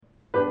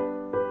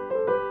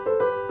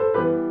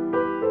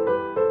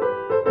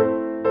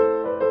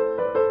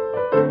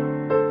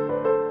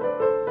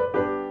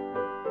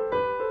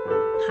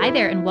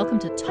there, and welcome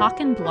to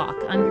Talkin' Block.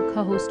 I'm your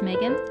co-host,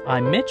 Megan.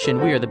 I'm Mitch,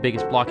 and we are the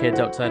biggest blockheads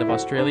outside of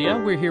Australia.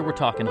 We're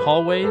talking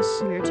hallways.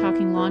 We're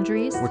talking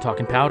laundries. We're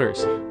talking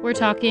powders. We're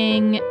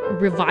talking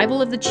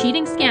revival of the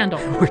cheating scandal.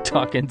 We're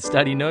talking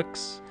study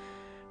nooks.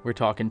 We're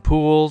talking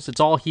pools. It's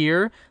all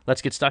here.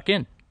 Let's get stuck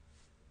in.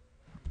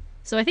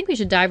 So I think we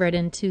should dive right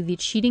into the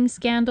cheating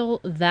scandal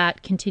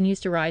that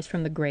continues to rise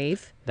from the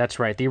grave. That's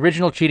right. The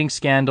original cheating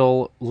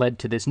scandal led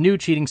to this new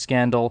cheating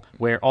scandal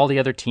where all the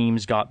other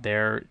teams got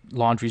their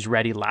laundries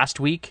ready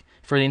last week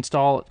for the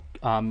install,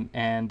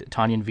 and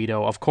Tanya and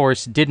Vito, of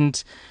course,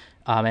 didn't,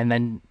 and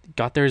then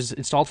got theirs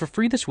installed for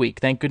free this week.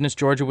 Thank goodness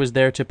Georgia was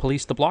there to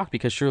police the block,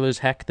 because sure as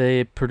heck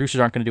the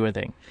producers aren't going to do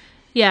anything.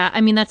 Yeah,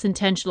 I mean, that's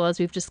intentional, as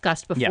we've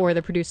discussed before. Yeah.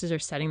 The producers are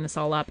setting this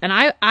all up. And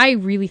I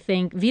really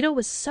think Vito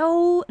was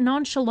so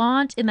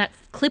nonchalant in that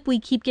clip we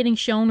keep getting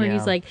shown where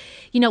he's like,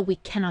 we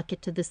cannot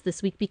get to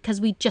this week because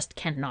we just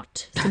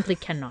cannot. Simply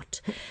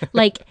cannot.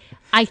 Like,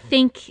 I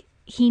think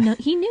he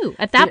knew.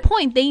 At that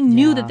point, they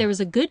knew that there was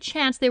a good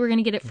chance they were going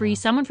to get it free.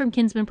 Someone from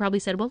Kinsman probably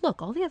said, well,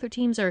 look, all the other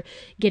teams are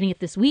getting it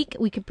this week.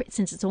 We could,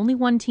 since it's only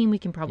one team, we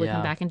can probably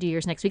come back and do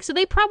yours next week. So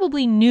they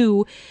probably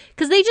knew,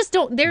 because they just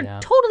don't, they're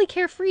totally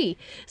carefree.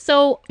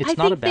 So it's I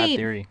not think a bad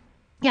theory.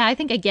 Yeah, I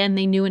think, again,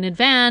 they knew in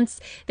advance.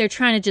 They're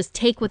trying to just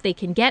take what they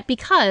can get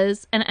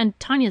because, and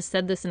Tanya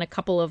said this in a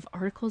couple of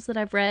articles that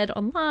I've read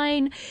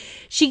online,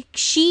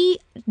 she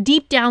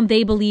deep down,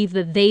 they believe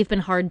that they've been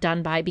hard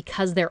done by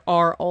because there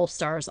are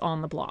all-stars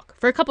on the block.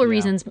 For a couple of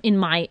reasons, in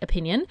my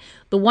opinion.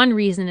 The one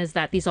reason is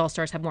that these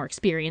all-stars have more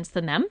experience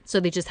than them, so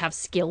they just have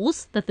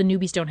skills that the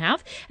newbies don't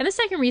have. And the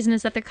second reason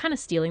is that they're kind of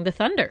stealing the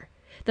thunder.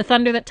 The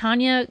thunder that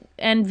Tanya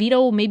and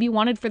Vito maybe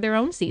wanted for their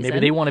own season. Maybe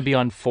they want to be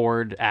on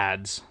Ford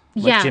ads.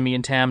 Like Jimmy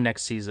and Tam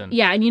next season.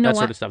 Yeah, and you know that what?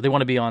 sort of stuff. They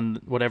want to be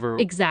on whatever.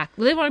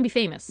 Exactly. They want to be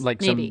famous.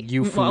 Like maybe. some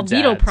U-Foods Well,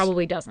 Vito ads.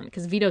 probably doesn't,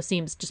 because Vito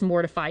seems just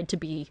mortified to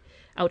be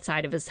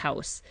outside of his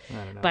house.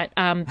 I don't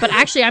know. But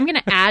actually, I'm going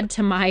to add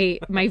to my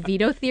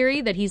Vito theory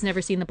that he's never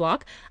seen the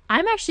block.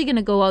 I'm actually going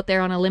to go out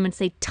there on a limb and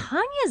say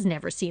Tanya's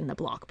never seen the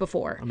block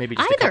before. Or maybe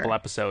just either. a couple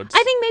episodes.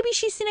 I think maybe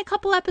she's seen a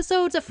couple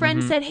episodes. A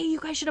friend said, hey,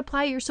 you guys should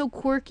apply. You're so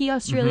quirky.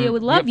 Australia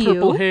would love you. you.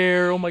 Purple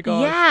hair. Oh my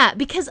God. Yeah,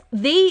 because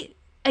they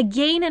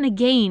again and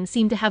again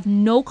seem to have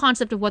no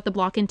concept of what the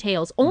block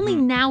entails. Only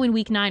now in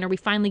week 9 are we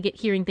finally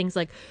hearing things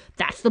like,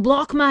 that's the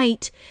block,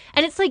 mate.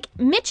 And it's like,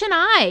 Mitch and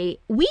I,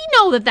 we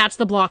know that that's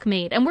the block,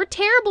 mate. And we're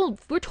terrible.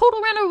 We're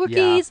total random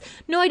rookies.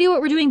 No idea what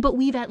we're doing, but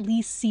we've at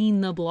least seen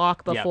the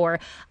block before.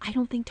 Yeah. I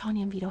don't think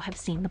Tanya and Vito have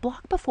seen the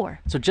block before.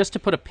 So just to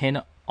put a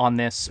pin on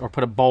this, or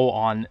put a bow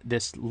on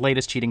this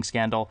latest cheating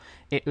scandal,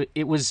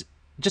 it was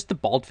just the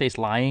bald-faced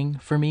lying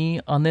for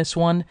me on this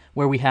one,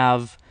 where we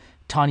have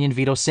Tanya and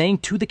Vito saying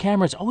to the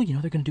cameras, they're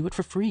going to do it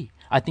for free.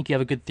 I think you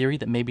have a good theory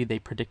that maybe they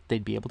predict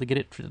they'd be able to get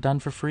it done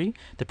for free.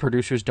 The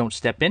producers don't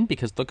step in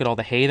because look at all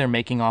the hay they're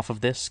making off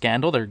of this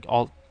scandal. They're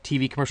all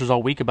TV commercials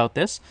all week about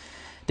this.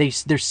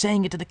 They're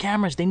saying it to the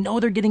cameras. They know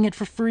they're getting it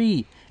for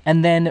free.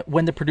 And then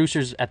when the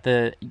producers at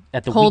the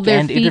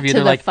weekend interview,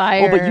 they're like,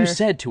 fire. but you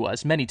said to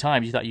us many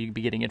times you thought you'd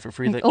be getting it for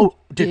free. Like,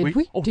 did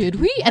we? Did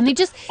we? And they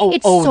just,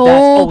 it's so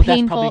so painful.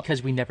 That's probably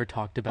because we never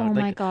talked about it. Oh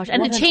like, my gosh.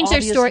 And it changed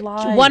their story,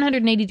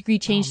 180-degree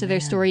change to their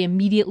story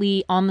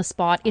immediately on the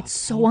spot. It's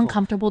so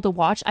uncomfortable to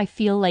watch. I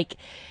feel like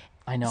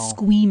I know.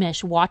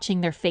 Squeamish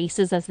watching their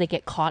faces as they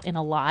get caught in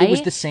a lie. It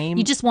was the same.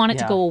 You just want it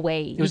to go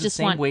away. It was the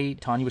same way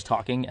Tanya was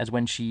talking as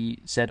when she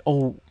said,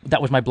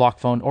 that was my block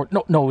phone, or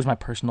no, it was my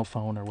personal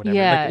phone, or whatever.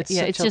 Yeah, like,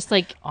 it's just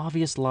like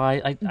obvious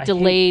lie.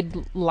 Delayed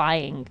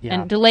lying.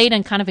 And delayed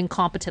and kind of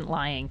incompetent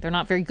lying. They're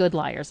not very good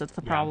liars. That's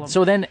the problem.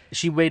 So then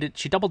she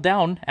doubled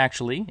down,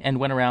 actually, and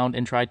went around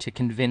and tried to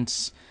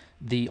convince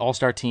the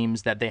All-Star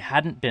teams that they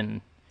hadn't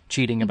been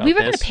cheating about this. We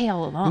were going to pay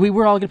all along. We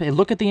were all going to pay.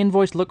 Look at the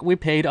invoice. Look, we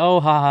paid. Oh,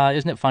 haha.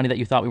 Isn't it funny that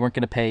you thought we weren't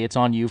going to pay? It's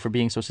on you for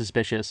being so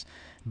suspicious.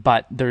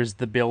 But there's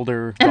the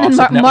builder and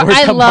gossip then network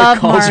that Mark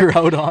calls her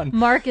out on.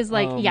 Mark is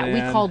like,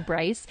 we called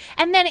Bryce.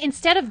 And then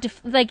instead of,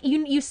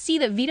 you see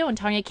that Vito and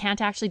Tanya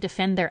can't actually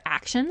defend their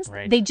actions.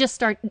 Right. They just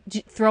start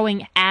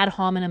throwing ad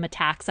hominem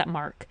attacks at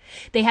Mark.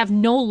 They have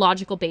no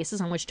logical basis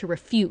on which to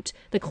refute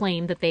the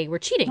claim that they were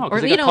cheating. No, or,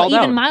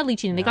 even mildly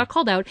cheating. They got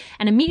called out.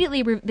 And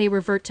immediately they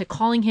revert to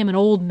calling him an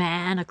old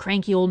man, a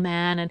cranky old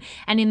man.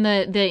 And in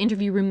the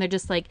interview room, they're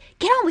just like,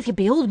 get on with your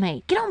build,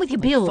 mate. Get on with your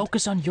build.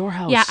 Focus on your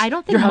house. Yeah, I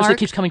don't think your house Mark... that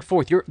keeps coming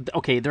forth.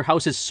 Their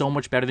house is so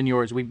much better than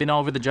yours. We've been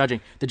over the judging.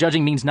 The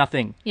judging means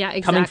nothing. Yeah,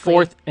 exactly. Coming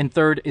fourth and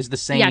third is the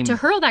same. Yeah, to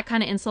hurl that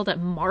kind of insult at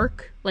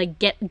Mark, like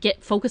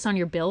get focus on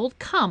your build.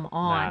 Come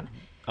on.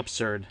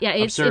 Absurd. Yeah,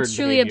 it's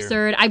truly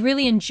absurd. I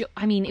really enjoy.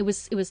 I mean, it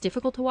was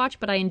difficult to watch,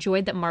 but I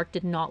enjoyed that Mark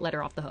did not let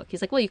her off the hook.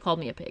 He's like, "Well, you called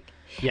me a pig,"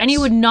 and he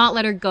would not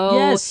let her go.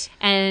 Yes.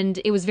 And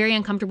it was very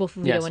uncomfortable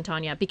for Vito and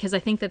Tanya because I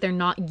think that they're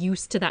not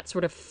used to that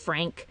sort of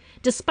frank,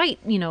 despite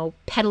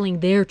peddling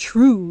their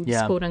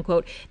truths, quote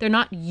unquote. They're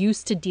not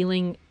used to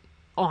dealing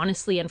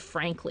honestly and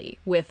frankly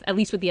with, at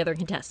least with the other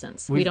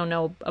contestants. We don't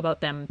know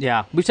about them.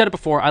 Yeah, we've said it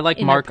before. I like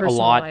Mark a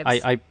lot.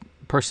 Lives. I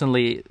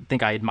personally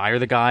think I admire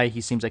the guy.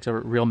 He seems like a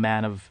real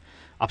man of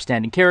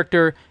upstanding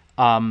character.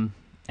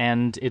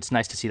 and it's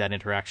nice to see that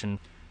interaction.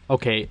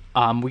 Okay,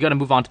 we got to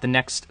move on to the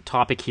next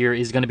topic here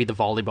is going to be the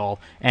volleyball.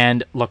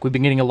 And look, we've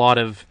been getting a lot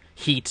of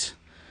heat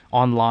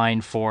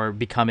online for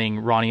becoming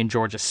Ronnie and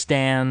Georgia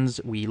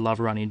stans. We love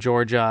Ronnie and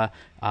Georgia.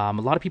 A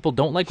lot of people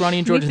don't like Ronnie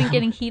and Georgia. We've been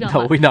getting heat on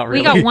No, that. we not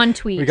really. We got one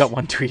tweet. We got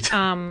one tweet.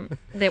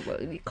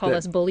 That called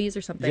us bullies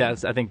or something.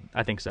 Yes, I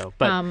think so.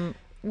 But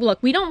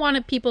look, we don't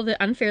want people to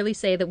unfairly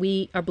say that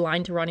we are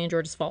blind to Ronnie and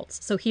Georgia's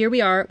faults. So here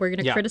we are. We're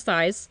going to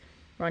criticize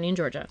Ronnie and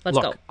Georgia. Let's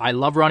go. I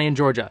love Ronnie and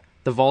Georgia.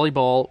 The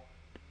volleyball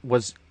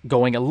was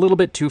going a little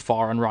bit too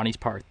far on Ronnie's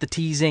part. The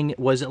teasing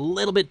was a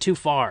little bit too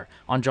far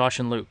on Josh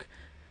and Luke.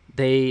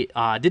 They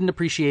didn't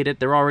appreciate it.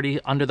 They're already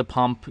under the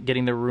pump,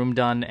 getting their room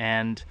done,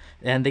 and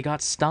they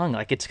got stung.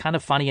 Like, it's kind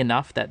of funny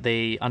enough that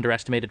they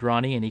underestimated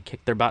Ronnie and he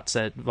kicked their butts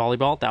at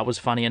volleyball. That was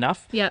funny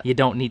enough. Yeah. You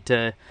don't need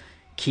to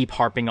keep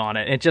harping on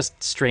it. It's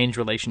just strange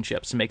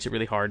relationships. It makes it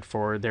really hard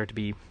for there to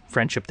be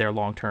friendship there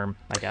long term,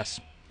 I guess.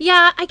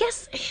 Yeah, I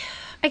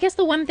guess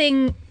the one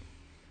thing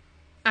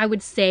I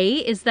would say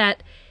is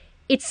that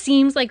it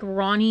seems like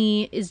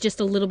Ronnie is just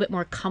a little bit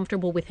more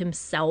comfortable with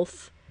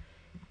himself.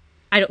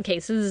 So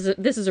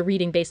this is a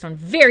reading based on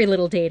very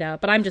little data,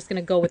 but I'm just going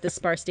to go with the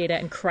sparse data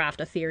and craft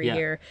a theory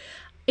here.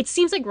 It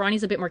seems like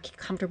Ronnie's a bit more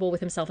comfortable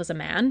with himself as a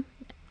man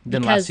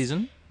Than last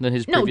season? Than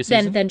his previous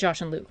season? than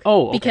Josh and Luke.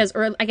 Oh, okay.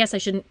 Or I guess I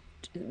shouldn't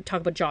talk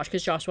about Josh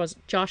because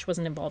Josh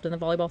wasn't involved in the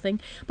volleyball thing,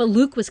 but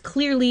Luke was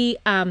clearly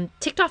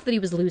ticked off that he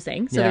was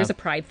losing. So there's a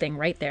pride thing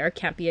right there.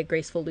 Can't be a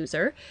graceful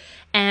loser.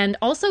 And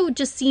also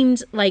just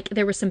seemed like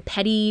there were some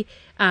petty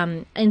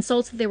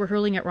insults that they were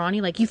hurling at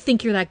Ronnie, like, you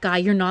think you're that guy,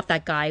 you're not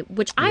that guy,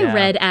 which I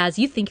read as,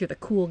 you think you're the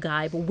cool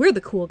guy, but we're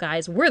the cool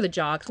guys, we're the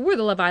jocks, we're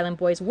the Love Island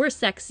boys, we're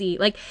sexy.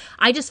 Like,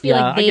 I just feel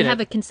like they have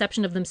a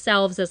conception of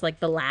themselves as like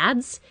the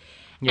lads.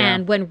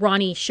 And when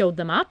Ronnie showed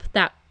them up,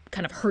 that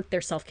kind of hurt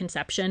their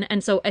self-conception.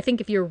 And so I think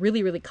if you're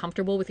really, really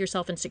comfortable with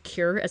yourself and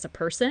secure as a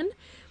person,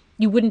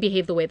 you wouldn't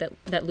behave the way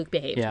that Luke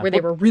behaved, where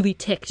they were really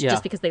ticked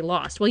just because they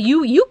lost. Well,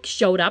 you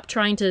showed up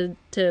trying to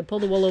pull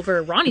the wool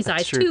over Ronnie's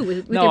eyes too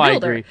with your builder.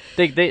 I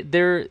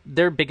agree.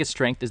 Their biggest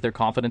strength is their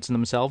confidence in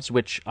themselves,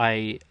 which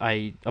I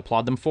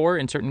applaud them for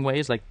in certain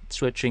ways, like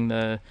switching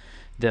the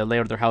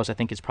layout of their house. I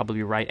think is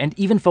probably right, and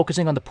even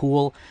focusing on the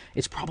pool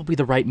is probably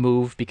the right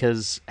move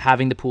because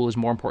having the pool is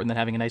more important than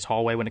having a nice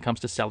hallway when it comes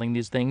to selling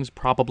these things.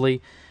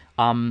 Probably.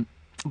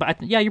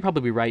 But you're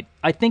probably right.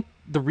 I think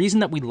the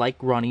reason that we like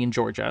Ronnie and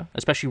Georgia,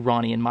 especially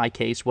Ronnie in my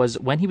case, was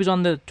when he was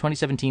on the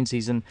 2017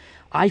 season,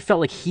 I felt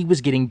like he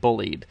was getting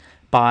bullied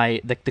by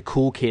the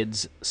cool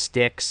kids,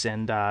 Styx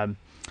and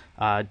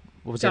what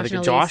was the other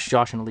guy?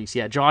 Josh and Elise.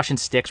 Yeah, Josh and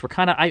Styx were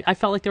kind of, I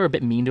felt like they were a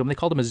bit mean to him. They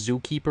called him a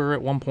zookeeper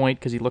at one point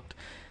because he looked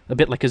a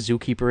bit like a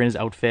zookeeper in his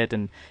outfit,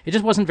 and it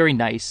just wasn't very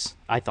nice,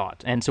 I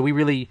thought. And so we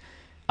really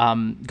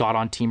got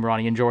on Team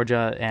Ronnie and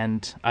Georgia,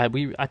 and I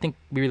think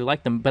we really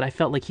liked them. But I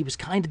felt like he was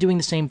kind of doing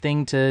the same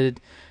thing to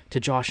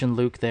Josh and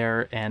Luke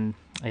there, and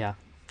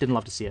didn't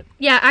love to see it.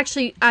 Yeah,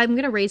 actually, I'm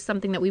going to raise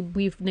something that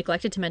we've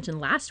neglected to mention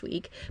last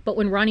week. But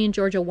when Ronnie and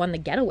Georgia won the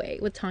getaway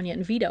with Tanya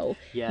and Vito,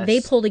 they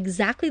pulled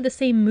exactly the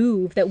same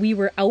move that we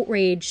were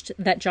outraged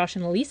that Josh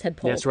and Elise had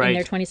pulled in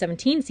their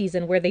 2017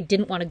 season, where they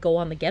didn't want to go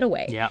on the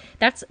getaway. Yeah,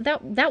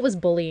 that was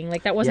bullying.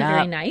 Like, that wasn't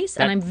very nice,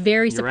 and I'm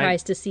very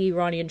surprised to see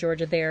Ronnie and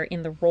Georgia there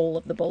in the role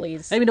of the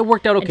bullies. I mean, it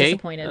worked out okay.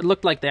 It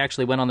looked like they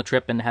actually went on the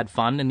trip and had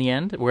fun in the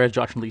end, whereas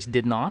Josh and Elise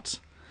did not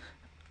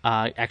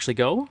actually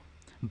go.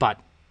 But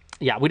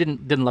yeah, we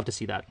didn't love to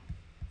see that.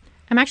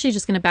 I'm actually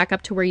just going to back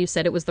up to where you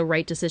said it was the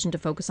right decision to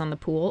focus on the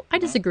pool. I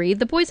disagree.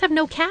 The boys have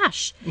no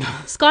cash.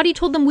 Scotty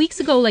told them weeks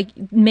ago, like,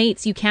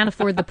 mates, you can't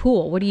afford the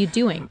pool. What are you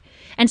doing?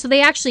 And so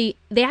they actually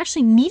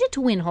needed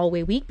to win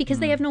hallway week because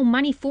they have no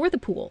money for the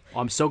pool.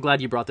 I'm so glad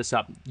you brought this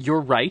up.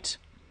 You're right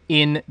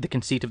in the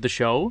conceit of the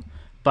show,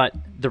 but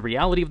the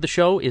reality of the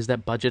show is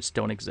that budgets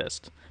don't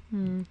exist.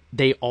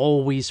 They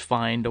always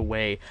find a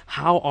way.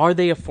 How are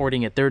they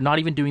affording it? They're not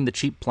even doing the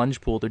cheap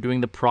plunge pool. They're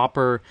doing the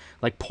proper,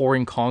 like,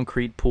 pouring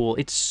concrete pool.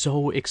 It's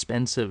so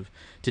expensive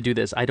to do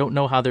this. I don't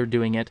know how they're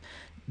doing it.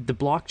 The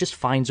block just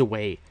finds a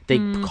way. They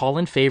call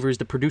in favors.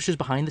 The producers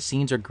behind the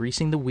scenes are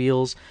greasing the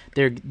wheels.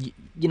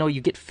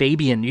 You get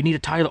Fabian. You need a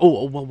Tyler.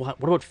 Oh, well,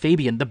 what about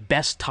Fabian? The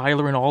best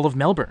Tyler in all of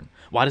Melbourne.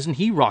 Why doesn't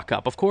he rock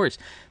up? Of course.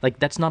 Like,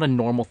 that's not a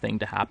normal thing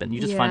to happen. You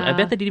just find, I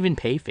bet they didn't even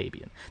pay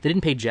Fabian. They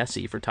didn't pay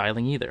Jesse for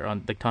tiling either.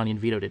 Like Tanya and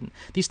Vito didn't.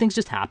 These things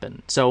just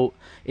happen. So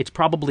it's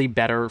probably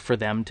better for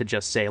them to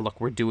just say,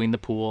 look, we're doing the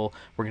pool.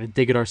 We're going to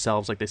dig it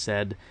ourselves, like they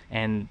said,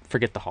 and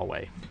forget the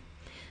hallway.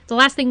 The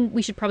last thing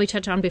we should probably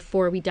touch on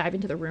before we dive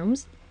into the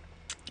rooms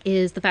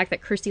is the fact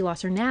that Kirsty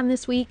lost her nan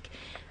this week.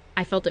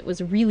 I felt it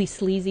was really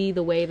sleazy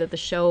the way that the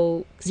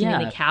show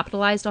seemingly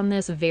capitalized on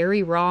this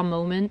very raw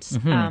moment.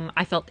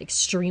 I felt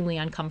extremely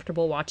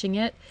uncomfortable watching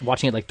it.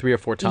 Watching it like 3 or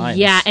 4 times.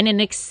 Yeah, and an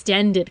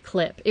extended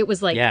clip. It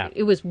was like,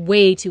 it was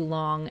way too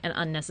long and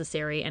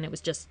unnecessary, and it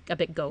was just a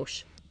bit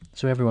gauche.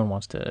 So everyone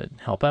wants to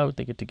help out.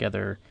 They get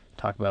together,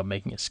 talk about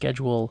making a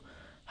schedule.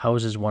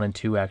 Houses 1 and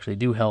 2 actually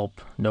do help.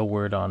 No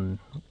word on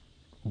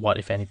what,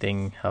 if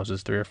anything,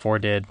 houses 3 or 4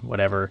 did,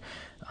 whatever.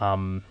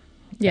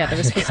 Yeah, there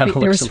was It supposed to kind be.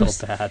 of There looks was a little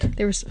supposed, bad.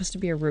 there was supposed to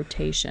be a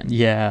rotation.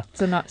 Yeah.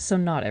 So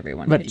not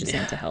everyone But- pitches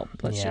in to help.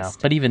 Let's Yeah,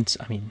 just. but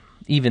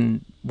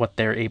even what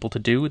they're able to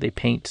do, they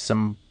paint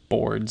some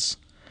boards.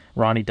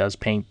 Ronnie does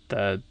paint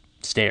the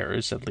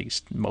stairs, at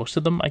least most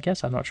of them, I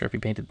guess. I'm not sure if he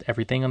painted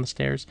everything on the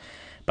stairs,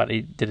 but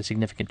he did a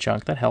significant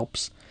chunk. That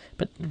helps.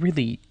 But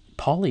really,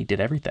 Polly did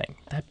everything.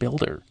 That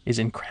builder is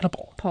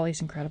incredible.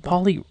 Polly's incredible.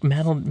 Polly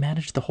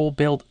managed the whole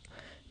build.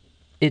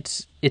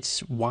 It's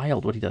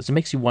wild what he does. It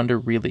makes you wonder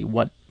really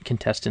what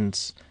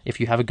contestants, if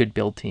you have a good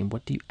build team,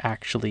 what do you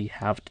actually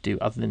have to do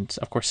other than,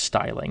 of course,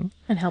 styling.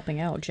 And helping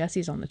out.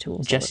 Jesse's on the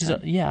tools. Jesse's all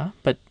the time. yeah,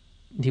 but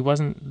he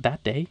wasn't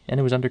that day, and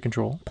it was under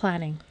control.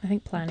 Planning. I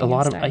think planning. A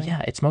lot and of styling.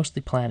 yeah, it's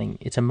mostly planning.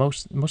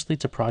 Mostly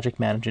it's a project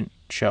management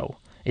show.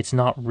 It's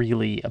not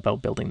really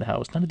about building the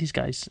house. None of these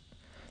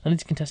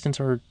contestants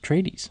are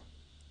tradies.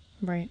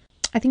 Right.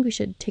 I think we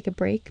should take a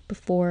break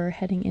before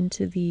heading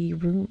into the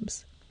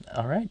rooms.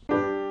 All right.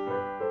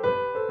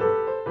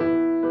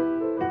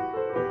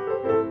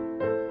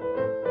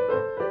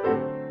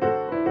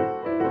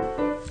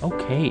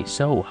 Okay,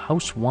 so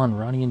House 1,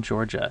 Ronnie and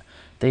Georgia.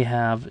 They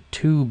have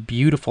two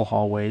beautiful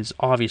hallways,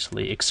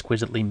 obviously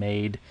exquisitely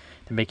made.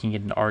 They're making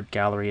it an art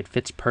gallery. It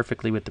fits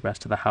perfectly with the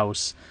rest of the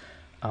house.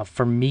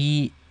 For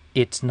me,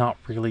 it's not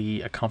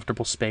really a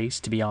comfortable space,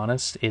 to be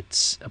honest.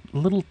 It's a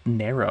little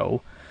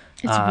narrow.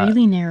 It's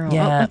really narrow.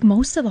 yeah. Like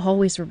most of the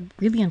hallways are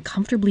really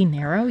uncomfortably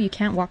narrow. You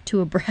can't walk two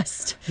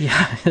abreast.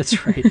 Yeah,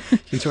 that's right. You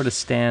can sort of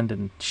stand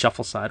and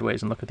shuffle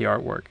sideways and look at the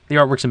artwork. The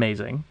artwork's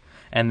amazing,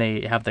 and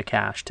they have the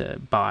cash to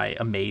buy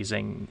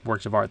amazing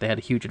works of art. They had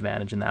a huge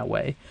advantage in that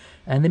way.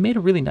 And they made a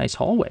really nice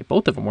hallway.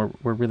 Both of them were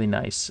really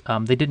nice.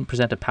 They didn't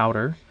present a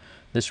powder,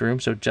 this room,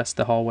 so just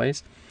the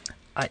hallways.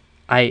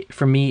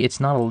 For me, it's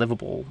not a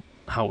livable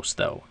house,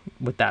 though,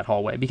 with that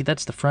hallway, because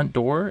that's the front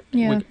door.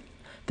 Yeah.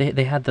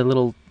 They had the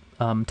little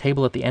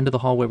table at the end of the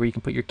hallway where you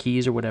can put your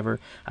keys or whatever.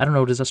 I don't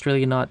know, does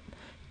Australia not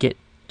get...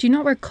 Do you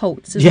not wear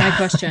coats is Yeah. my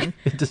question.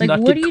 It does like,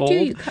 not what get do you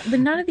do? cold? But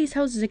none of these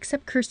houses,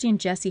 except Kirsty and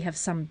Jesse, have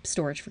some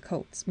storage for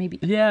coats. Maybe.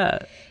 Yeah,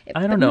 I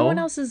don't But know. no one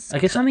else is I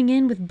guess coming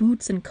in with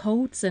boots and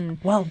coats and...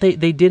 Well, they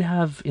did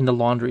have in the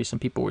laundry. Some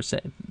people were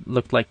saying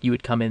looked like you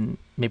would come in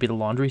maybe the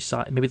laundry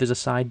side. Maybe there's a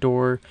side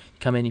door. You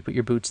come in, you put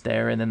your boots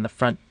there, and then the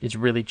front is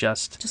really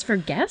just Just for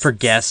guests?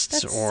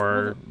 guests That's-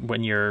 or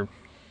when you're,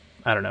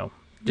 I don't know,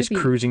 just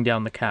Maybe- cruising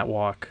down the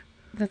catwalk.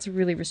 That's a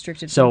really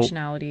restricted So,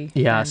 functionality.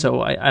 Yeah, and-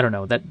 so I don't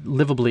know. That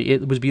livably,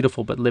 it was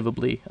beautiful, but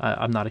livably,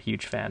 I'm not a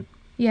huge fan.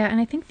 Yeah, and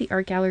I think the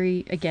art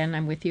gallery, again,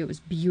 I'm with you, it was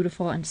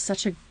beautiful and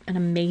such an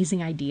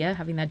amazing idea,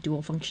 having that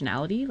dual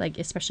functionality, like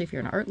especially if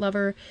you're an art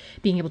lover,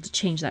 being able to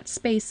change that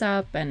space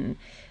up, and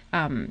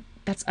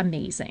that's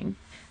amazing.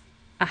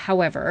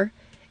 However,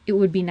 it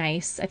would be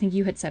nice, I think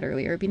you had said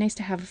earlier, it'd be nice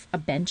to have a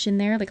bench in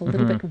there, like a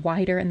little bit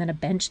wider, and then a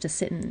bench to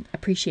sit and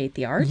appreciate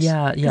the art.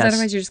 Yeah, Because yes.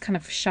 otherwise you're just kind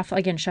of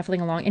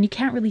shuffling along, and you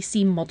can't really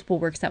see multiple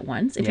works at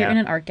once. If you're Yeah. in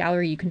an art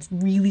gallery, you can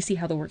really see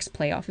how the works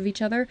play off of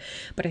each other,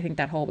 but I think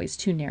that hallway's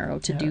too narrow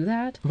to do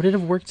that. Would it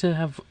have worked to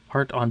have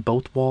art on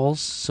both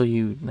walls so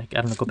you, like, I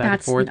don't know, go back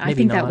and forth? I Maybe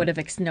think not. that would have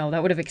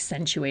that would have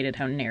accentuated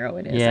how narrow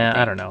it is. Yeah,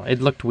 I think. don't know. It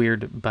looked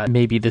weird, but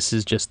maybe this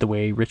is just the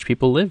way rich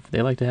people live.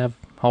 They like to have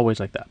hallways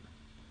like that.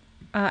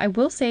 I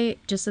will say,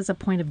 just as a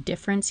point of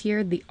difference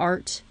here, the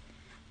art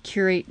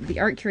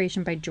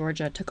curation by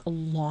Georgia took a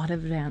lot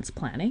of advanced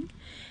planning,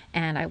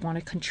 and I want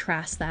to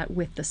contrast that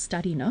with the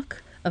study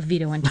nook of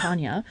Vito and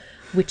Tanya,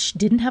 which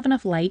didn't have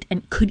enough light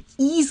and could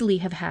easily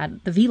have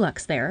had the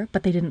Velux there,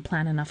 but they didn't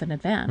plan enough in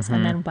advance.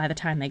 And then by the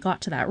time they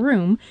got to that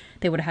room,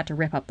 they would have had to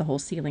rip up the whole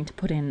ceiling to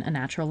put in a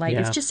natural light.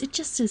 Yeah. It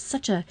just is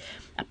such a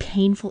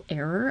painful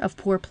error of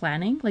poor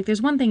planning. Like,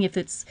 there's one thing if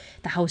it's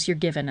the house you're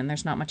given and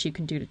there's not much you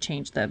can do to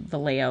change the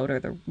layout or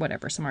the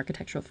whatever, some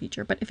architectural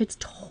feature. But if it's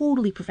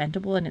totally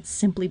preventable and it's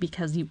simply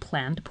because you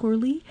planned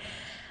poorly,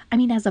 I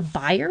mean, as a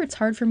buyer, it's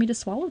hard for me to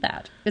swallow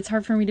that. It's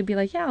hard for me to be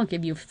like, yeah, I'll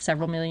give you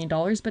several $1 million,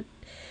 but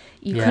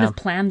you Yeah. could have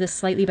planned this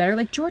slightly better.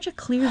 Like, Georgia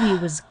clearly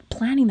was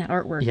planning that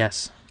artwork.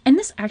 Yes. And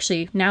this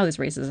actually, now this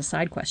raises a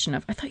side question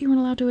of, I thought you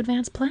weren't allowed to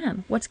advance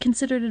plan. What's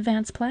considered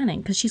advanced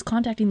planning? Because she's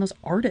contacting those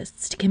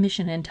artists to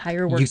commission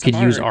entire works You could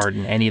of use art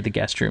in any of the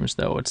guest rooms,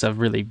 though. It's a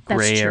really That's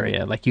gray true.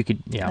 area. Like, you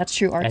could, yeah. That's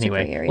true. Art's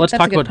anyway, a gray area. let's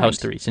That's a talk good about House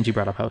point. 3, since you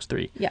brought up House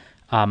 3. Yeah.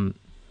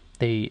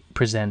 They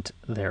present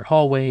their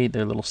hallway,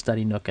 their little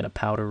study nook, and a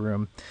powder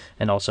room,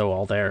 and also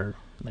all their,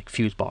 like,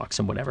 fuse box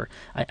and whatever.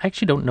 I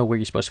actually don't know where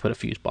you're supposed to put a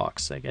fuse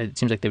box. Like, it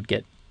seems like you're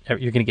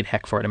going to get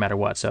heck for it no matter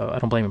what, so I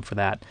don't blame them for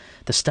that.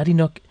 The study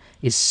nook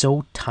is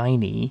so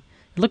tiny.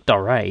 It looked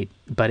all right,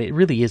 but it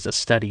really is a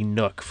study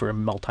nook for a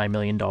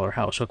multi-million-dollar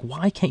house. Like,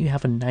 why can't you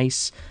have a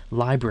nice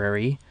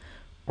library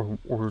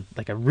or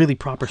like a really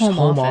proper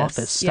home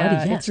office study?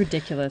 Yeah, Yes. it's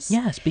ridiculous.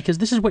 Yes, because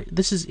this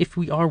is if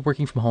we are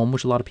working from home,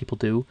 which a lot of people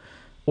do,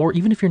 or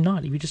even if you're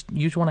not, you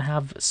just want to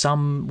have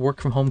some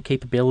work from home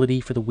capability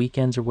for the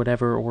weekends or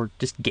whatever, or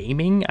just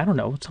gaming. I don't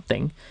know,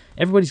 something.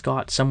 Everybody's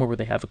got somewhere where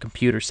they have a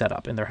computer set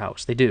up in their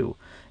house. They do,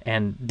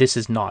 and this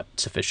is not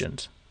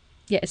sufficient.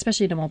 Yeah,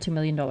 especially in a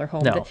multi-million-dollar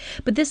home. No.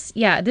 But this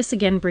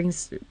again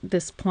brings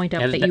this point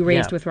up that you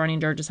raised with Ronnie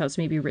and George's house.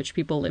 Maybe rich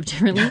people live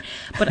differently.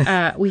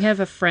 But we have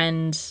a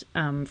friend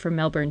from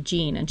Melbourne,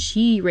 Jean, and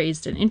she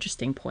raised an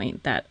interesting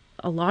point that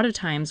a lot of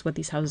times what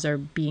these houses are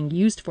being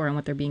used for and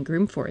what they're being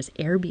groomed for is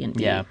Airbnb.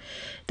 Yeah.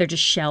 They're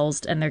just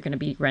shells and they're going to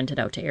be rented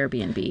out to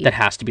Airbnb. That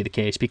has to be the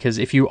case, because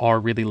if you are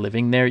really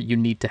living there, you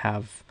need to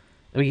have...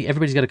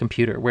 everybody's got a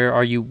computer. Where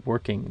are you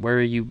working?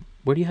 Where do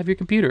you have your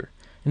computer?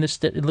 In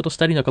this little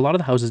study nook, a lot of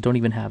the houses don't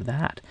even have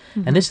that.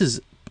 Mm-hmm. And this is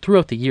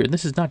throughout the year. And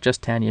this is not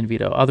just Tanya and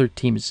Vito. Other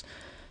teams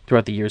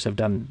throughout the years have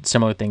done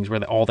similar things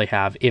where all they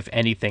have, if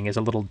anything, is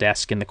a little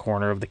desk in the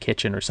corner of the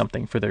kitchen or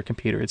something for their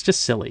computer. It's just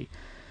silly.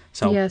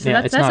 So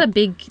that's a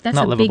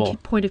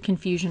big point of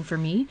confusion for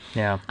me.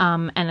 Yeah.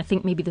 And I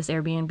think maybe this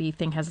Airbnb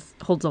thing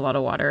holds a lot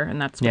of water,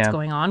 and that's what's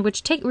going on,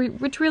 which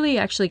really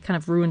actually kind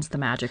of ruins the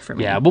magic for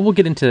me. Yeah, but we'll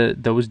get into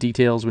those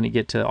details when you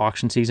get to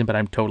auction season. But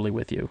I'm totally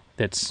with you.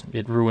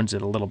 It ruins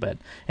it a little bit.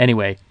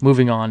 Anyway,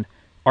 moving on.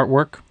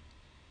 Artwork.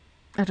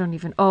 I don't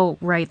even... Oh,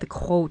 right, the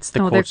quotes.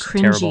 They're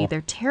cringy. Terrible.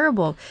 They're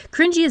terrible.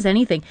 Cringy as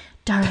anything.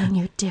 Darling,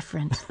 you're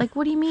different. Like,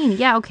 what do you mean?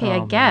 Yeah, okay,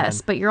 I guess.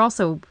 Man. But you're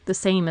also the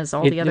same as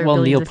all the other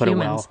billions Neil of put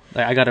humans. It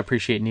well. I got to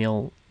appreciate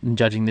Neil in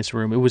judging this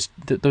room. It was...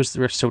 those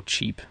were so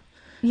cheap.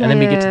 Yeah, and then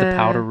we get to the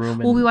powder room.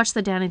 Well, we watched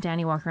the Dan and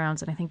Danny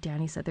walk-arounds, and I think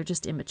Danny said they're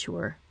just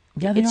immature.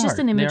 Yeah, it's just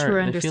an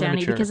immature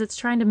understanding because it's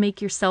trying to make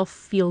yourself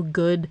feel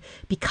good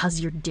because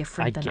you're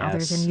different than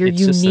others and you're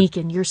unique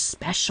and you're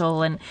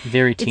special and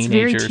very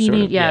teenager. It's very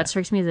teenage. It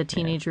strikes me as a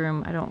teenage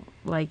room. I don't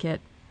like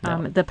it.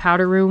 No. The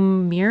powder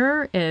room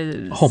mirror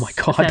is my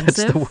god,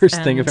 that's the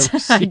worst thing I've ever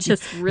seen. I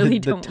just really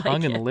don't like it. The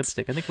tongue and the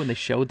lipstick. I think when they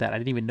showed that, I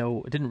didn't even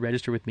know. It didn't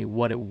register with me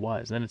what it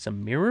was. And then it's a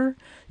mirror.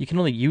 You can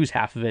only use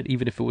half of it,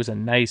 even if it was a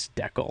nice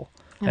decal.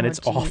 And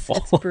it's awful.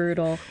 It's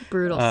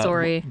brutal.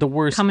 Sorry. The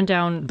worst. Coming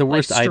down. The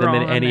worst like item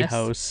in any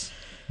house,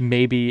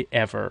 maybe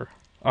ever.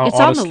 It's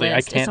honestly, on the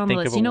list. I can't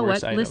think of a You know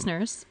worse what, item.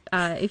 listeners?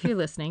 If you're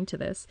listening to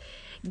this,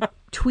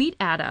 tweet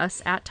at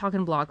us at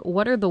Talkin' Block.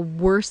 What are the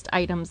worst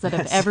items that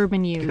have ever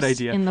been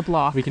used in the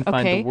block? We can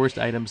find the worst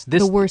items.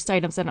 The worst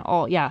items and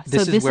all. Yeah.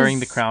 This is wearing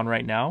the crown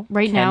right now.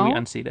 Right now. Can we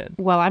unseat it?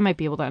 Well, I might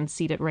be able to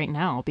unseat it right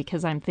now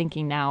because I'm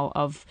thinking now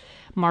of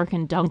Mark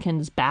and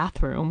Duncan's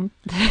bathroom.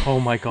 Oh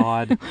my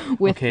god.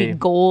 With the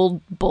gold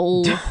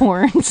bull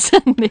horns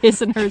and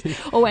his and hers.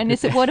 Oh, and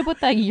what about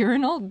the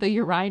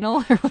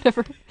urinal or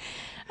whatever?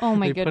 Oh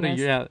my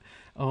goodness.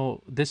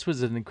 This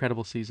was an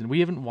incredible season. We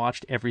haven't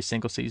watched every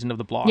single season of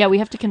The Block. Yeah, we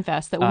have to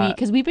confess that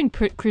because we've been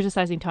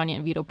criticizing Tanya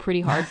and Vito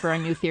pretty hard for our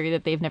new theory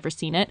that they've never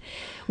seen it.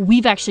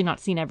 We've actually not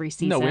seen every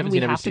season. No, we haven't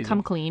seen every season. To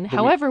come clean.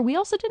 However, we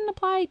also didn't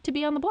apply to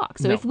be on The Block.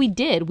 So if we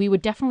did, we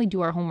would definitely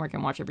do our homework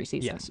and watch every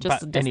season. Yes,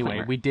 but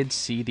anyway, we did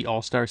see the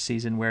All-Star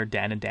season where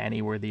Dan and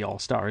Danny were the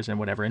All-Stars and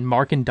whatever. And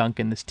Mark and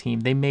Duncan, this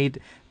team, they made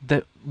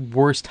the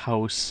worst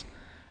house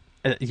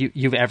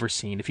you've ever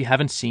seen. If you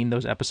haven't seen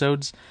those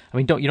episodes, I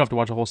mean, you don't have to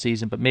watch a whole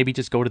season, but maybe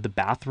just go to the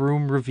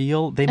bathroom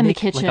reveal. They make the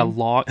kitchen. Like a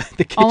log.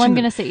 The kitchen. All I'm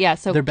gonna say,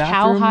 so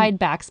cowhide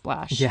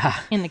backsplash. Yeah,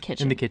 in the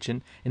kitchen. In the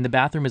kitchen. In the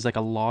bathroom is like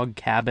a log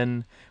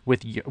cabin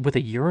with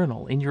a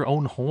urinal in your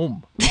own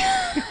home.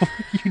 What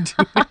are you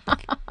doing?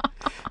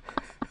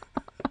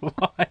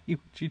 Why would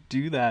you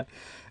do that?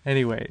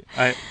 Anyway,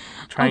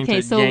 yank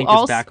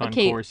us back on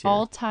course here.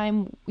 All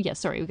time. Yeah,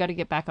 sorry, we got to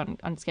get back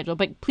on schedule.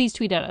 But please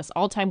tweet at us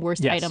all time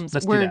worst items.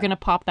 We're gonna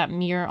pop that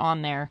mirror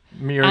on there.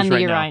 Mirrors and the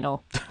right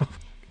urinal.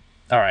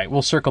 All right,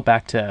 we'll circle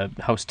back to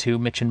House 2.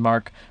 Mitch and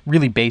Mark,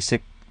 really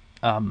basic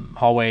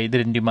hallway. They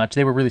didn't do much.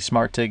 They were really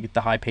smart to get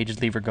the high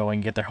pages lever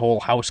going, get their whole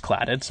house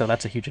cladded. So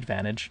that's a huge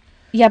advantage.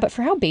 Yeah, but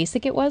for how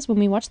basic it was, when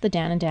we watched the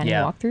Dan and Danny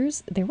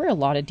walkthroughs, there were a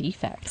lot of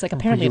defects. Like,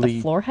 apparently the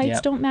floor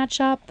heights don't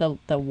match up.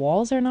 The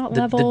walls are not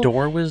level. The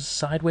door was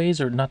sideways,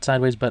 or not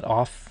sideways, but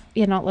off.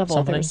 Yeah, not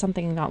level. There was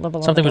something not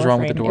level. Something was wrong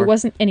frame. with the door. It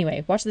wasn't.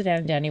 Anyway, watch the Dan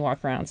and Danny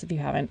walk-arounds if you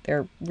haven't.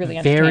 They're really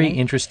entertaining. Very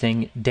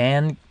interesting.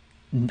 Dan,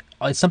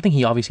 it's something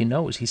he obviously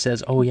knows. He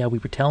says, oh yeah, we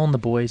were telling the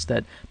boys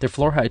that their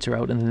floor heights are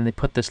out, and then they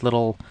put this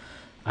little,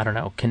 I don't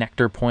know,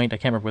 connector point, I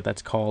can't remember what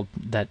that's called,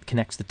 that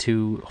connects the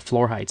two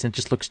floor heights, and it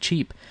just looks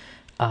cheap.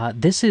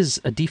 This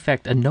is a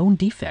defect, a known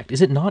defect.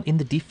 Is it not in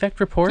the defect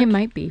report? It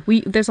might be.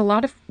 There's a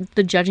lot of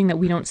the judging that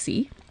we don't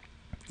see.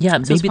 Yeah, so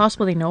maybe it's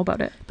possible they know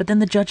about it. But then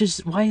the judges,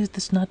 why is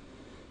this not?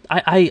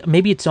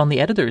 Maybe it's on the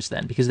editors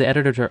then, because the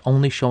editors are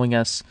only showing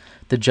us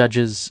the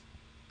judges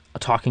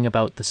talking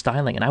about the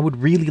styling, and I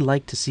would really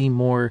like to see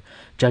more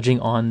judging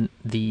on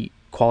the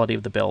quality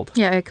of the build.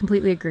 Yeah, I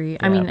completely agree. Yeah.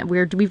 I mean,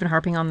 we've been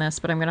harping on this,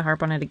 but I'm going to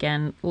harp on it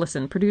again.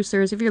 Listen,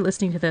 producers, if you're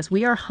listening to this,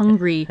 we are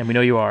hungry, and we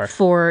know you are,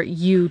 for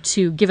you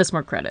to give us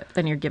more credit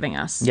than you're giving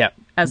us. Yeah,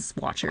 as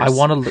watchers. I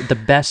want to. The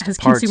best As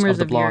parts consumers of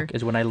the of block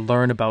is when I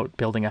learn about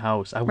building a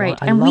house. I Right,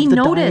 I and love we the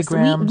noticed,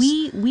 diagrams.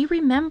 we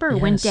remember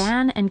when Yes.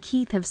 Dan and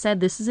Keith have said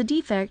this is a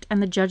defect,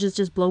 and the judges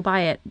just blow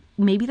by it.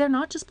 Maybe they're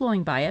not just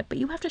blowing by it, but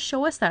you have to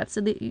show us that,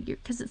 so that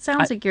because it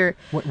sounds like you're.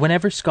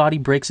 Whenever Scotty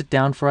breaks it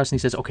down for us and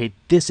he says, "Okay,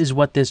 this is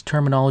what this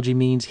terminology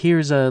means.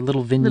 Here's a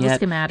little vignette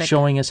schematic.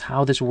 showing us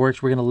how this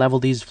works. We're going to level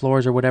these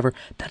floors or whatever."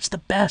 That's the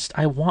best.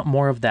 I want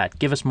more of that.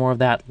 Give us more of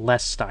that.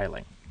 Less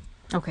styling.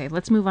 Okay,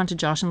 let's move on to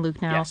Josh and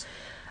Luke now.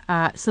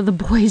 Yes. So the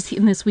boys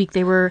in this week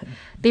they were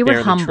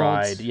Barely humbled.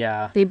 tried,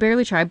 yeah. They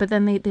barely tried, but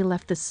then they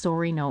left this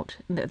sorry note,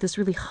 this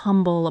really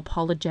humble,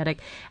 apologetic,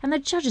 and the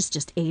judges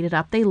just ate it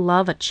up. They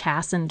love a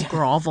chastened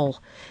grovel.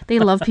 They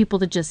love people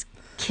to just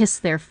kiss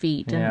their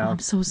feet and Yeah. I'm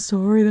so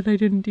sorry that I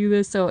didn't do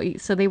this. So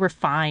they were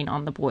fine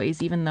on the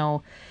boys, even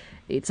though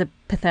it's a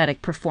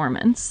pathetic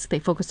performance. They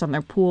focused on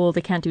their pool. They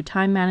can't do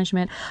time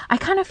management. I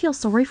kind of feel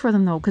sorry for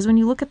them though, because when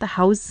you look at the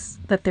house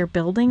that they're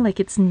building, like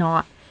it's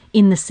not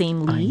in the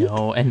same league. I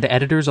know, and the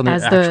editors on the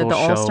As actual the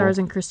show. All Stars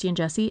and Christy and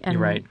Jesse. And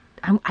You're right.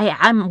 I'm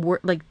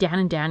like Dan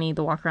and Danny,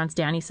 the walk-arounds.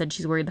 Danny said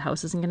she's worried the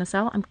house isn't going to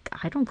sell. I'm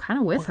kind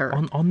of with her.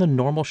 On the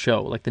normal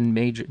show, like the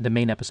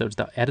main episodes,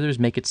 the editors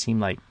make it seem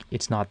like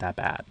it's not that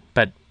bad.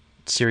 But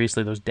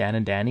seriously, those Dan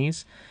and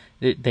Danny's,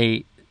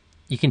 they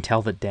you can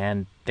tell that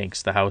Dan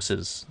thinks the house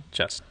is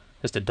just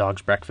a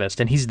dog's breakfast,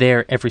 and he's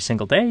there every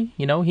single day.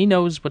 You know, he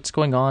knows what's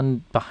going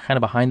on kind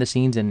of behind the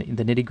scenes and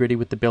the nitty gritty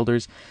with the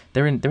builders.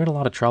 They're in a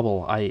lot of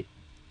trouble. I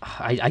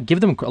give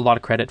them a lot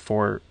of credit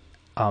for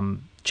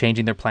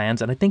changing their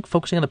plans, and I think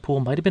focusing on the pool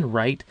might have been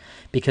right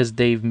because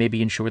they've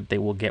maybe ensured that they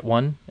will get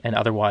one, and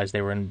otherwise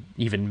they were in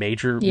even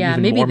maybe more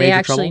they major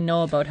actually trouble.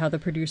 know about how the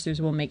producers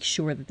will make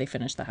sure that they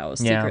finish the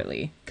house Yeah.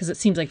 secretly, because it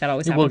seems like that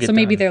always It will happens. get So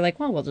maybe done. they're like,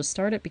 well, we'll just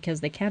start it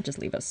because they can't just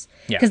leave us,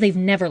 Yeah. because they've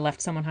never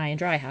left someone high and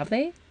dry, have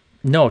they?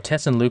 No,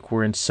 Tess and Luke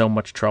were in so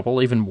much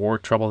trouble, even more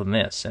trouble than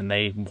this, and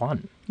they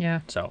won.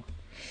 Yeah. So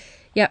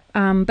Yeah,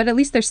 but at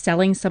least they're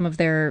selling some of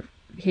their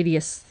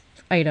hideous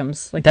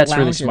items, like that's the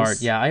really lounges.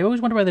 smart. Yeah, I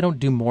always wonder why they don't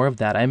do more of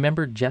that. I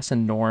remember Jess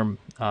and Norm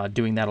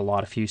doing that a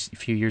lot a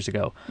few years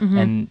ago,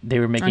 and they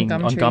were making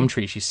on Gumtree.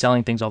 Gumtree. She's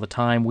selling things all the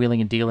time,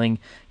 wheeling and dealing,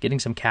 getting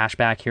some cash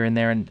back here and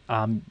there, and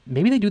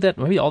maybe they do that.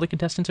 Maybe all the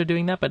contestants are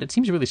doing that, but it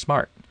seems really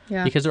smart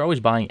Yeah. because they're always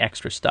buying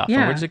extra stuff. And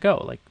Yeah. where does it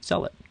go? Like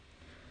sell it.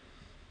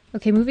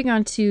 Okay, moving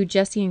on to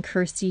Jesse and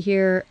Kirsty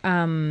here.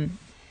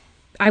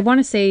 I want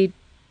to say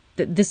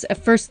that this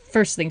first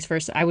things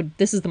first.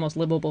 This is the most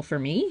livable for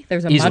me.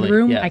 There's a Easily, mud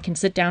room. yeah. I can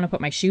sit down and put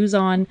my shoes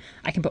on.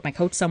 I can put my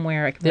coat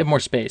somewhere. I can They have more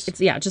space. It's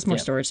just more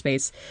Yeah. storage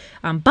space.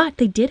 But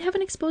they did have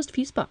an exposed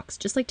fuse box,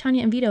 just like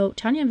Tanya and Vito.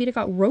 Tanya and Vito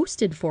got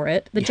roasted for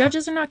it. The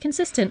judges are not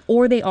consistent,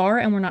 or they are,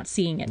 and we're not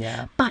seeing it.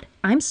 Yeah. But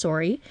I'm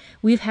sorry.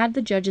 We've had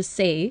the judges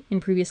say in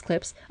previous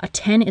clips, a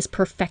 10 is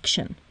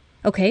perfection.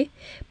 Okay,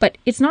 but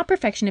it's not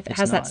perfection if it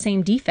has that not.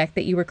 same defect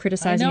that you were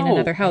criticizing in know,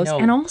 another house. I know.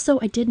 And also,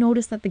 I did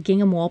notice that the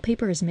gingham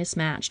wallpaper is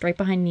mismatched right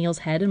behind Neil's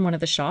head in one of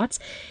the shots.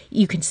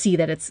 You can see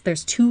that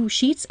there's two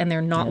sheets and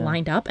they're not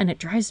lined up, and it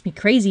drives me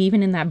crazy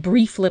even in that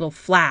brief little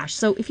flash.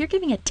 So if you're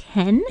giving a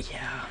 10,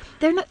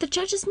 they're not. The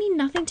judges mean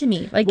nothing to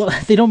me. Like, Well,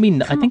 they don't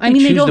mean. I think they they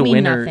choose don't the mean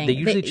winner. nothing. They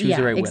usually choose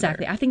the right winner.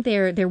 Exactly. I think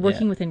they're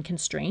working Yeah. within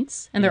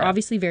constraints, and they're Yeah.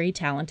 obviously very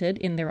talented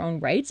in their own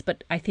rights.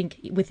 But I think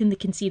within the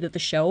conceit of the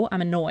show,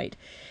 I'm annoyed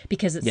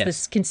because it's Yes.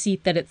 this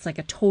conceit that it's like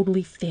a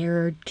totally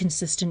fair,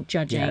 consistent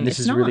judging. Yeah, and this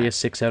It's is really not. a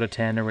 6 out of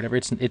 10 or whatever.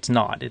 It's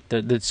not.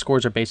 The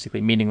scores are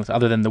basically meaningless,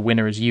 other than the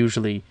winner is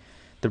usually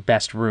the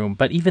best room.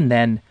 But even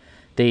then,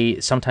 they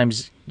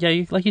sometimes,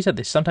 like you said,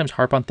 they sometimes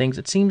harp on things.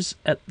 It seems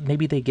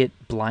maybe they get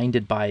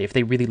blinded by, if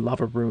they really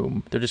love a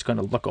room, they're just going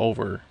to look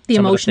over The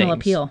some of emotional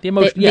things. appeal. The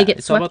emotion, They get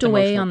it's all about swept the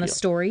away emotional on the appeal.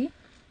 story,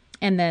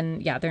 and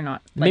then they're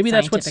not. Like, Maybe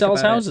that's what scientific sells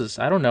about it. houses.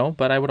 I don't know,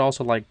 but I would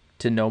also like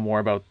to know more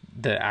about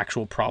the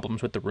actual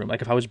problems with the room.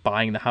 Like if I was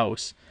buying the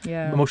house,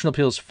 Yeah. emotional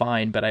appeal is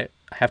fine, but I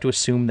have to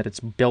assume that it's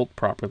built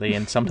properly,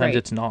 and sometimes Right.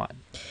 it's not.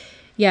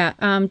 Yeah,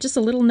 just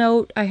a little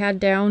note I had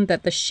down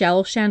that the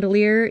shell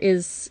chandelier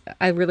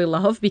I really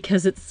love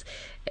because it's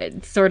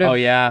sort of Oh,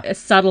 yeah. a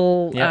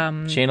subtle Yeah,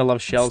 Shayna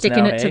loves shells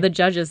sticking now, it to eh? the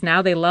judges.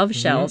 Now they love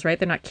shells, right?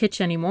 They're not kitsch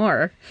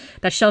anymore.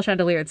 That shell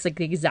chandelier, it's like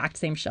the exact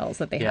same shells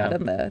that they had Yeah.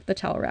 in the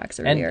towel racks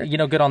earlier.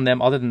 And good on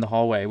them. Other than the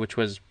hallway, which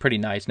was pretty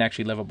nice and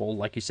actually livable,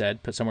 like you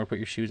said, put somewhere to put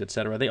your shoes,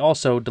 etc. They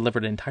also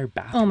delivered an entire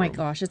bathroom. Oh my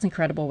gosh, it's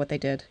incredible what they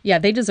did. Yeah,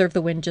 they deserve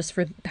the win just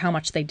for how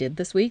much they did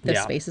this week, the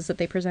Yeah. spaces that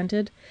they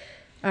presented.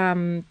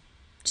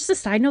 Just a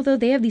side note, though,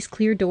 they have these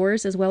clear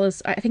doors as well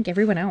as I think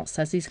everyone else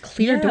has these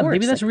clear Yeah, doors.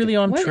 maybe that's Like, really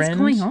on what trend is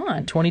going on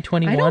in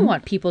 2021. I don't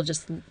want people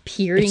just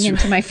peering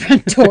into my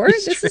front door.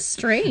 This is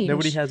strange.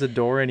 Nobody has a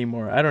door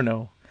anymore. I don't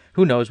know.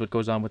 Who knows what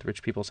goes on with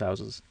rich people's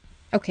houses?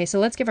 Okay, so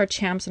let's give our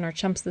champs and our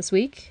chumps this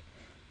week.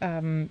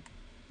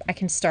 I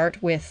can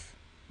start with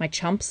my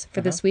chumps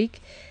for this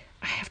week.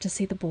 I have to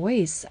say the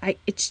boys.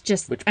 It's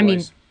just, Which I mean,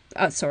 boys?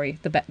 Sorry,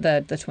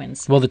 the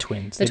twins. Well, the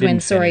twins. The They didn't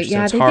twins. Sorry, finish, so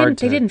yeah, it's they hard didn't.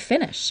 They to- didn't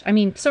finish. I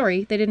mean,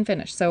 sorry, they didn't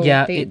finish. So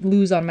Yeah, they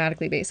lose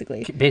automatically,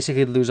 basically.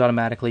 Basically lose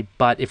automatically,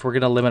 but if we're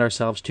going to limit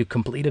ourselves to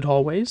completed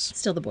hallways,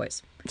 Still the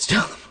boys.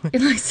 still...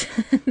 It looks.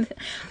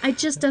 It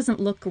just doesn't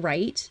look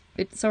right.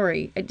 It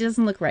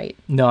doesn't look right.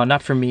 No,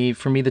 not for me.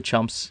 For me, the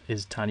chumps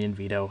is Tanya and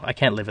Vito. I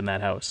can't live in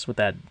that house with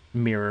that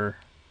mirror.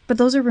 But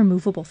those are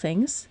removable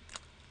things.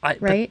 But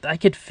Right? I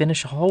could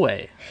finish a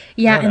hallway.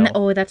 Yeah, I don't and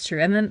know. that's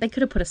true. And then they could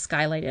have put a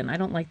skylight in. I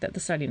don't like that. The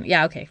starting.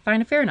 Yeah, okay,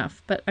 fine, fair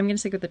enough. But I'm gonna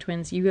stick with the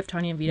twins. You have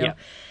Tanya and Vito.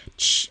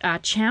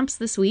 Champs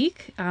this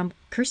week.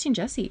 Kirsty and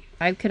Jesse.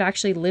 I could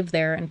actually live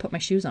there and put my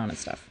shoes on and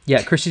stuff.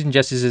 Yeah, Kirsty's and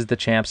Jesse's is the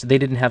champs. They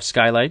didn't have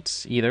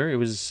skylights either. It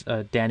was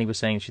Danny was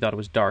saying she thought it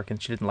was dark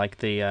and she didn't like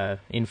the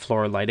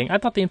in-floor lighting. I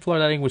thought the in-floor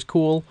lighting was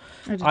cool.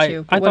 I did too. I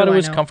but what thought do it I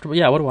was know? comfortable.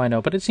 Yeah, what do I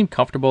know? But it seemed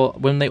comfortable.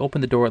 When they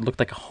opened the door, it looked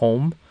like a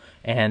home.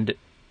 And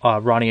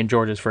Ronnie and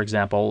George's, for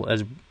example,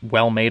 as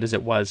well made as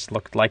it was,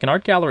 looked like an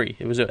art gallery.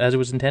 It was as it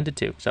was intended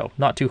to. So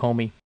not too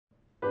homey.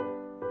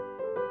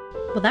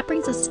 Well, that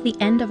brings us to the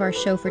end of our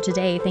show for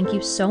today. Thank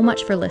you so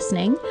much for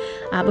listening.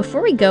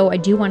 Before we go, I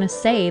do want to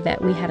say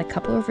that we had a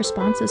couple of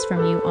responses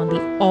from you on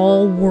the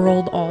All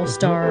World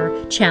All-Star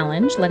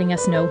Challenge, letting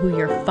us know who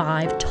your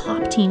 5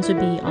 top teams would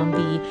be on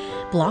the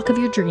block of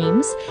your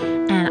dreams.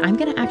 And I'm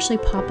going to actually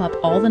pop up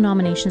all the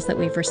nominations that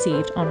we've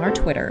received on our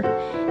Twitter,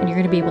 and you're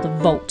going to be able to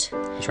vote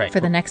That's right.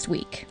 for the next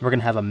week. We're going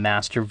to have a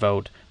master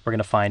vote. We're going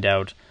to find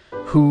out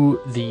who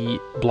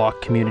the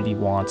block community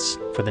wants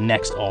for the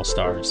next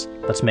All-Stars.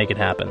 Let's make it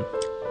happen.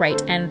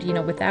 Right, and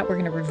with that, we're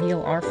going to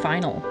reveal our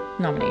final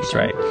nomination. That's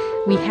right.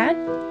 We had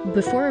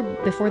before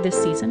this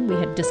season, we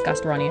had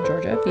discussed Ronnie and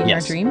Georgia being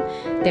Yes. our dream.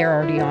 They're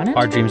already on it.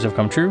 Our dreams have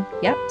come true.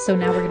 Yep. So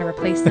now we're going to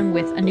replace them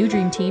with a new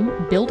dream team: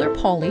 Builder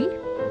Polly.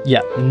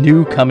 Yeah,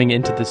 new coming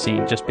into the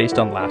scene just based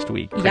on last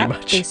week, pretty Yep,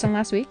 much. based on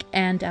last week,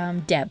 and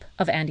Deb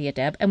of Andy at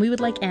Deb, and we would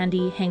like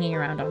Andy hanging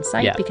around on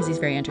site Yeah. because he's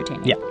very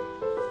entertaining. Yeah,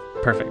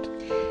 perfect.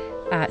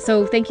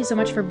 So thank you so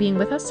much for being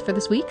with us for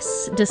this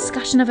week's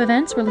discussion of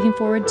events. We're looking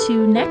forward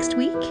to next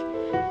week.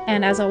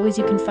 And as always,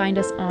 you can find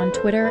us on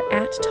Twitter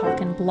at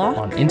TalkinBlock.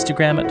 On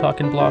Instagram at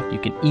TalkinBlock. You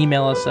can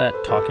email us at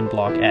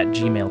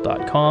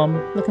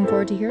talkinblock@gmail.com. Looking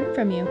forward to hearing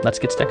from you. Let's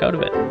get stuck out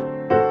of it.